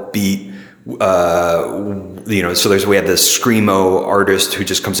metal beat. So we have this screamo artist who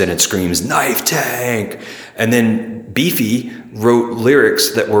just comes in and screams KnifeTank, and then Beefy wrote lyrics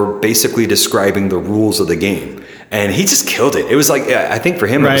that were basically describing the rules of the game, and he just killed it. It was like, I think for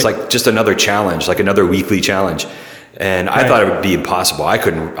him, It was like just another challenge, like another weekly challenge, and I thought it would be impossible. I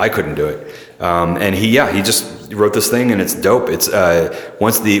couldn't do it. And he just wrote this thing, and it's dope. It's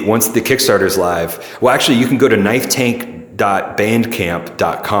once the Kickstarter's live. Well, actually, you can go to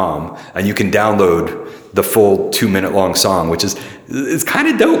KnifeTank.bandcamp.com and you can download the full 2-minute long song, which is kind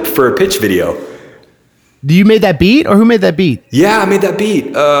of dope for a pitch video. You made that beat, or who made that beat? Yeah, I made that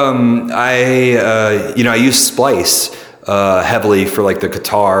beat. I use Splice heavily for like the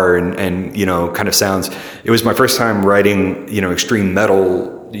guitar and kind of sounds. It was my first time writing extreme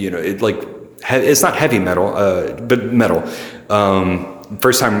metal. It's not heavy metal, but metal.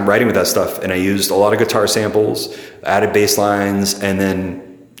 First time writing with that stuff, and I used a lot of guitar samples, added bass lines, and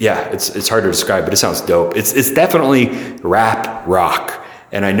then it's hard to describe, but it sounds dope. It's definitely rap rock,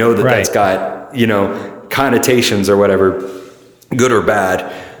 and I know that's got connotations or whatever, good or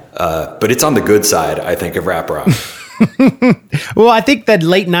bad, but it's on the good side, I think, of rap rock. Well, I think that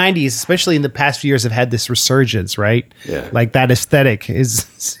late 90s, especially in the past few years, have had this resurgence, right? Yeah. Like that aesthetic is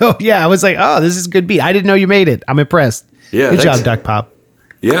so, yeah, I was like, oh, this is good beat. I didn't know you made it. I'm impressed. Yeah. Good thanks. job, Doc Pop.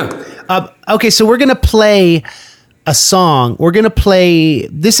 Yeah. Okay, so we're going to play a song. We're going to play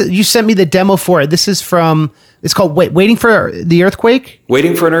this. You sent me the demo for it. This is from, it's called Waiting for the Earthquake.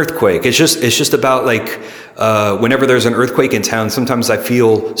 Waiting for an earthquake. It's just about like whenever there's an earthquake in town, sometimes I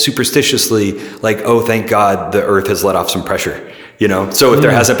feel superstitiously like, oh, thank God the earth has let off some pressure. You know, so if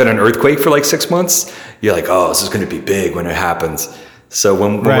there hasn't been an earthquake for like 6 months, you're like, oh, this is going to be big when it happens. So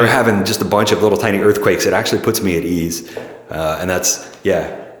when we're having just a bunch of little tiny earthquakes, it actually puts me at ease. And that's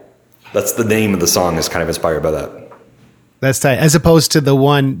the name of the song is kind of inspired by that. That's tight. As opposed to the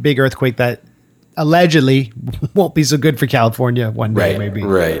one big earthquake that allegedly won't be so good for California one day, maybe.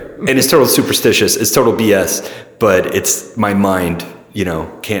 Right. And it's total superstitious. It's total BS, but it's my mind, you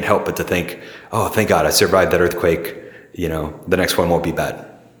know, can't help but to think, oh, thank God I survived that earthquake. You know, the next one won't be bad.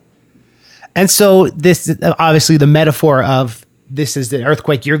 And so this, obviously the metaphor of this is the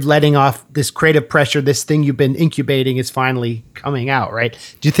earthquake. You're letting off this creative pressure. This thing you've been incubating is finally coming out, right?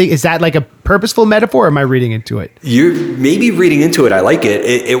 Do you think, is that like a purposeful metaphor or am I reading into it? You're maybe reading into it. I like it.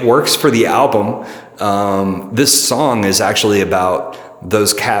 It works for the album. This song is actually about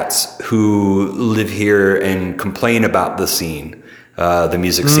those cats who live here and complain about the scene, the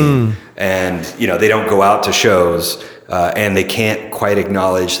music scene. And, you know, they don't go out to shows and they can't quite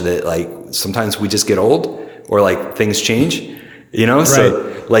acknowledge that, like, sometimes we just get old or like things change. You know,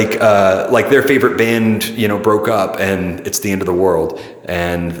 so like their favorite band, you know, broke up and it's the end of the world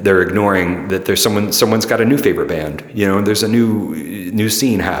and they're ignoring that there's someone's got a new favorite band, you know, and there's a new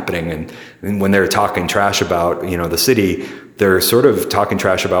scene happening. And when they're talking trash about, you know, the city, they're sort of talking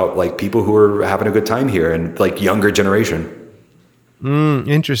trash about like people who are having a good time here and like younger generation.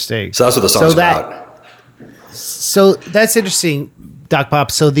 Interesting. So that's what the song's about. So that's interesting, Doc Pop.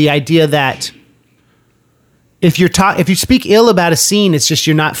 So the idea that if you speak ill about a scene, it's just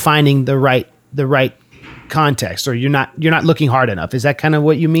you're not finding the right context, or you're not looking hard enough. Is that kind of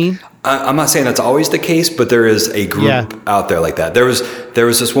what you mean? I'm not saying that's always the case, but there is a group out there like that. There was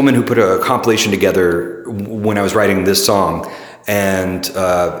this woman who put a compilation together when I was writing this song, and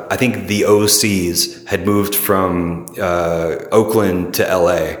I think the OCs had moved from Oakland to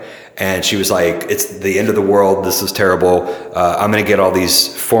LA. And she was like, it's the end of the world. This is terrible. I'm going to get all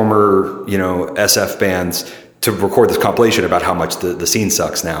these former, you know, SF bands to record this compilation about how much the scene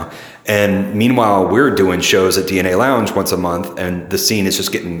sucks now. And meanwhile, we're doing shows at DNA Lounge once a month, and the scene is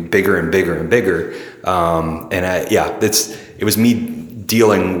just getting bigger and bigger and bigger. It was me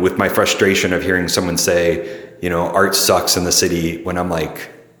dealing with my frustration of hearing someone say, you know, art sucks in the city, when I'm like,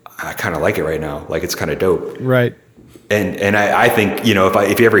 I kind of like it right now. Like, it's kind of dope. Right. And I think, you know,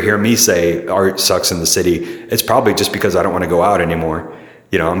 if you ever hear me say art sucks in the city, it's probably just because I don't want to go out anymore.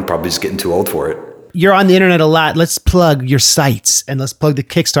 You know, I'm probably just getting too old for it. You're on the internet a lot. Let's plug your sites and let's plug the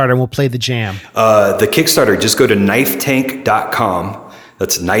Kickstarter and we'll play the jam. The Kickstarter, just go to KnifeTank.com.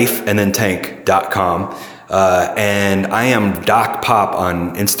 That's knife and then tank.com. And I am Doc Pop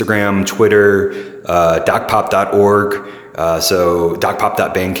on Instagram, Twitter, docpop.org. So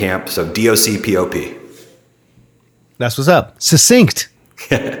docpop.bandcamp. So DOCPOP. That's what's up. Succinct.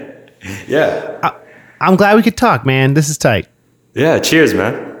 Yeah. I'm glad we could talk, man. This is tight. Yeah. Cheers,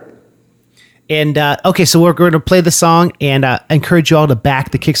 man. And okay, so we're going to play the song and encourage you all to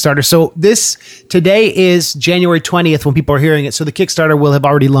back the Kickstarter. So today is January 20th when people are hearing it. So the Kickstarter will have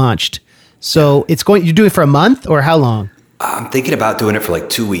already launched. So you're doing it for a month or how long? I'm thinking about doing it for like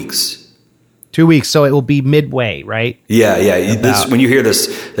 2 weeks. 2 weeks. So it will be midway, right? Yeah. When you hear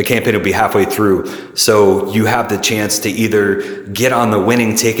this, the campaign will be halfway through. So you have the chance to either get on the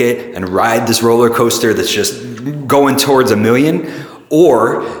winning ticket and ride this roller coaster that's just going towards 1 million,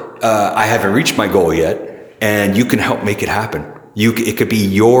 or I haven't reached my goal yet, and you can help make it happen. It could be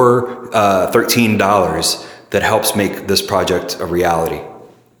your $13 that helps make this project a reality.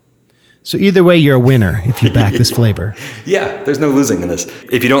 So either way, you're a winner if you back this flavor. Yeah, there's no losing in this.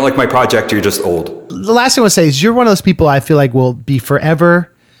 If you don't like my project, you're just old. The last thing I want to say is you're one of those people I feel like will be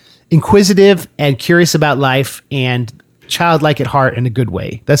forever inquisitive and curious about life and childlike at heart in a good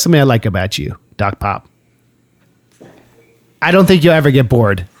way. That's something I like about you, Doc Pop. I don't think you'll ever get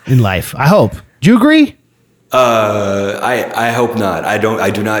bored in life. I hope. Do you agree? I hope not. I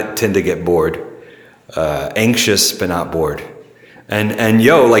do not tend to get bored. Anxious, but not bored. And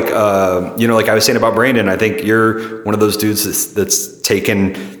like I was saying about Brandon, I think you're one of those dudes that's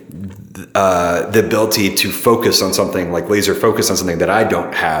taken the ability to focus on something, like laser focus on something that I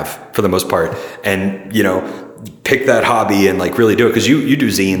don't have for the most part. And, you know, pick that hobby and like really do it, because you do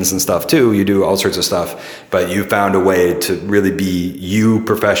zines and stuff too, you do all sorts of stuff, but you found a way to really be you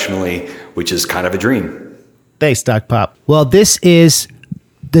professionally, which is kind of a dream. Thanks, Doc Pop. Well, this is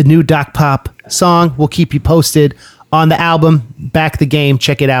the new Doc Pop song. We'll keep you posted on the album Back the Game.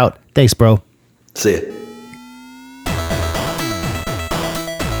 Check it out. Thanks, bro. See ya.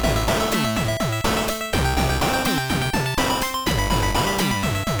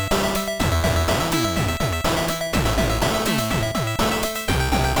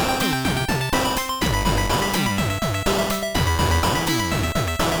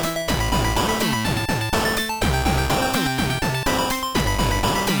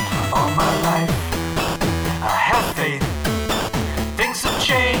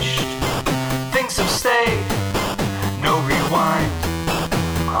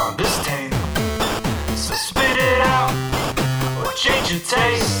 Change your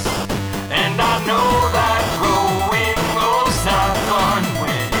taste, and I know that growing old's not fun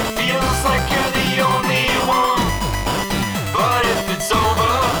when it feels like you're the only one. But if it's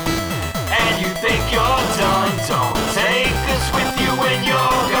over and you think you're done, don't take us with you when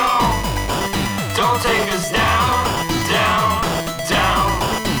you're gone. Don't take us down, down, down,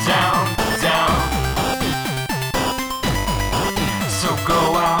 down, down. So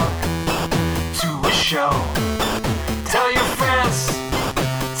go out to a show. Tell your friends,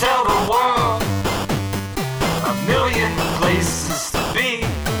 tell the world, a million places to be.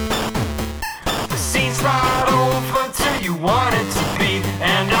 The scene's not over till you want it to be.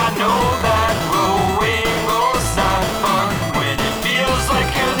 And I know that growing old's not fun when it feels like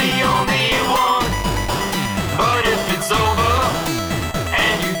you're the only one. But if it's over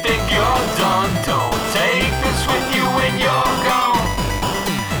and you think you're done, don't take us with you when you're gone.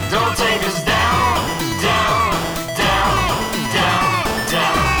 Don't take us down, down, down, down,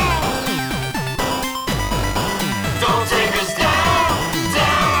 down. Don't take us down,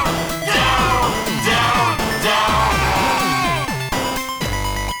 down, down, down, down.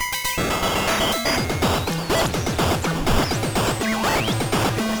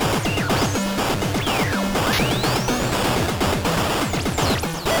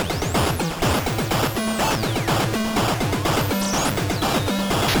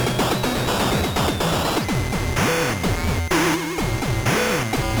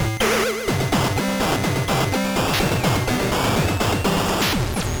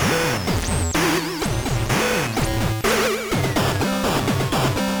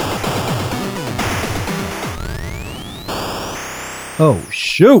 Oh,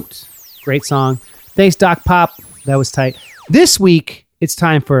 shoot. Great song. Thanks, Doc Pop. That was tight. This week, it's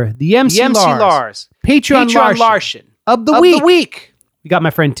time for the MC Lars Patreon Larson of the week. We got my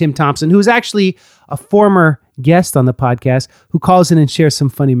friend Tim Thompson, who's actually a former guest on the podcast, who calls in and shares some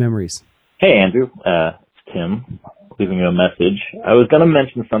funny memories. Hey, Andrew. It's Tim, leaving you a message. I was going to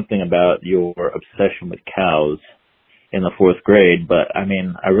mention something about your obsession with cows in the 4th grade, but I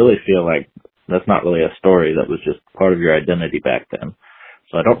mean, I really feel like that's not really a story. That was just part of your identity back then.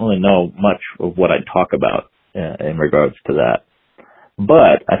 So I don't really know much of what I'd talk about in regards to that.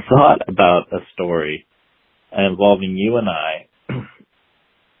 But I thought about a story involving you and I.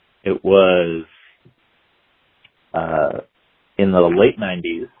 It was in the late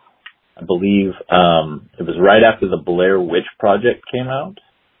 90s. I believe it was right after the Blair Witch Project came out.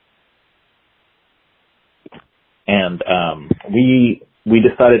 And we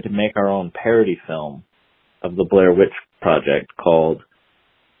decided to make our own parody film of the Blair Witch Project called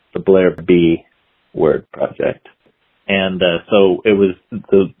the Blair B Word Project. And so it was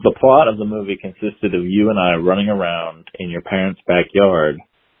the plot of the movie consisted of you and I running around in your parents' backyard,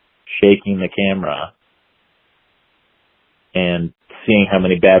 shaking the camera and seeing how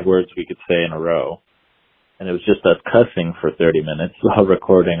many bad words we could say in a row. And it was just us cussing for 30 minutes while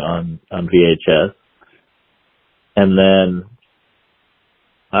recording on VHS. And then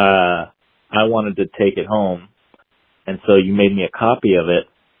I wanted to take it home, and so you made me a copy of it.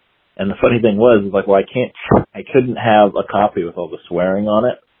 And the funny thing was like, well, I couldn't have a copy with all the swearing on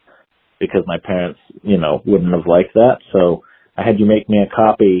it because my parents, wouldn't have liked that. So I had you make me a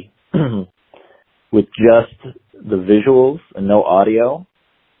copy with just the visuals and no audio.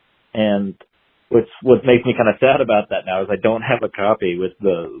 And what makes me kind of sad about that now is I don't have a copy with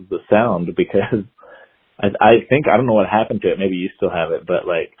the sound, because I think, I don't know what happened to it. Maybe you still have it, but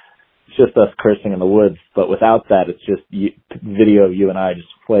like, it's just us cursing in the woods. But without that, it's just video of you and I just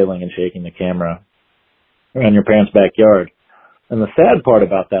flailing and shaking the camera around your parents' backyard. And the sad part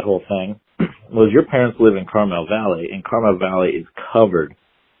about that whole thing was your parents live in Carmel Valley, and Carmel Valley is covered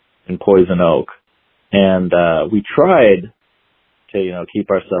in poison oak. And we tried to, keep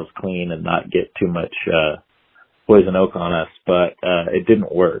ourselves clean and not get too much Poison Oak on us, but it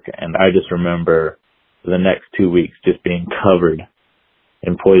didn't work. And I just remember the next 2 weeks just being covered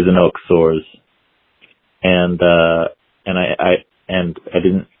in Poison Oak sores. And I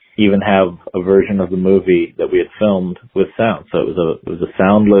didn't even have a version of the movie that we had filmed with sound. So it was a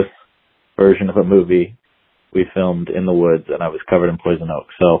soundless version of a movie we filmed in the woods, and I was covered in Poison Oak.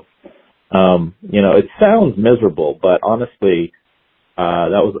 So, it sounds miserable, but honestly, I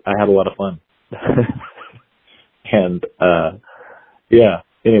had a lot of fun. And,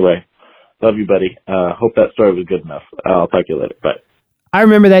 anyway, love you, buddy. Hope that story was good enough. I'll talk to you later. Bye. I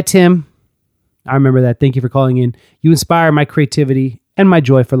remember that, Tim. I remember that. Thank you for calling in. You inspire my creativity and my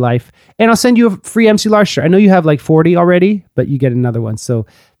joy for life. And I'll send you a free MC Lars shirt. I know you have like 40 already, but you get another one. So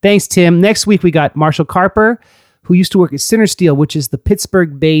thanks, Tim. Next week, we got Marshall Carper, who used to work at Sinner Steel, which is the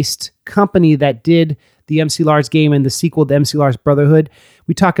Pittsburgh-based company that did the MC Lars game and the sequel to MC Lars Brotherhood.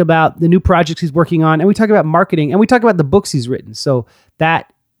 We talk about the new projects he's working on, and we talk about marketing, and we talk about the books he's written. So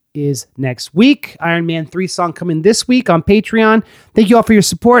that is next week. Iron Man 3 song coming this week on Patreon. Thank you all for your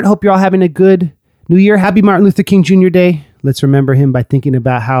support. Hope you're all having a good New Year. Happy Martin Luther King Jr. Day. Let's remember him by thinking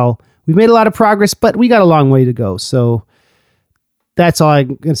about how we've made a lot of progress, but we got a long way to go. So that's all I'm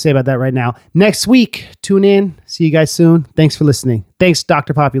going to say about that right now. Next week, tune in. See you guys soon. Thanks for listening. Thanks,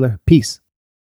 Dr. Popular. Peace.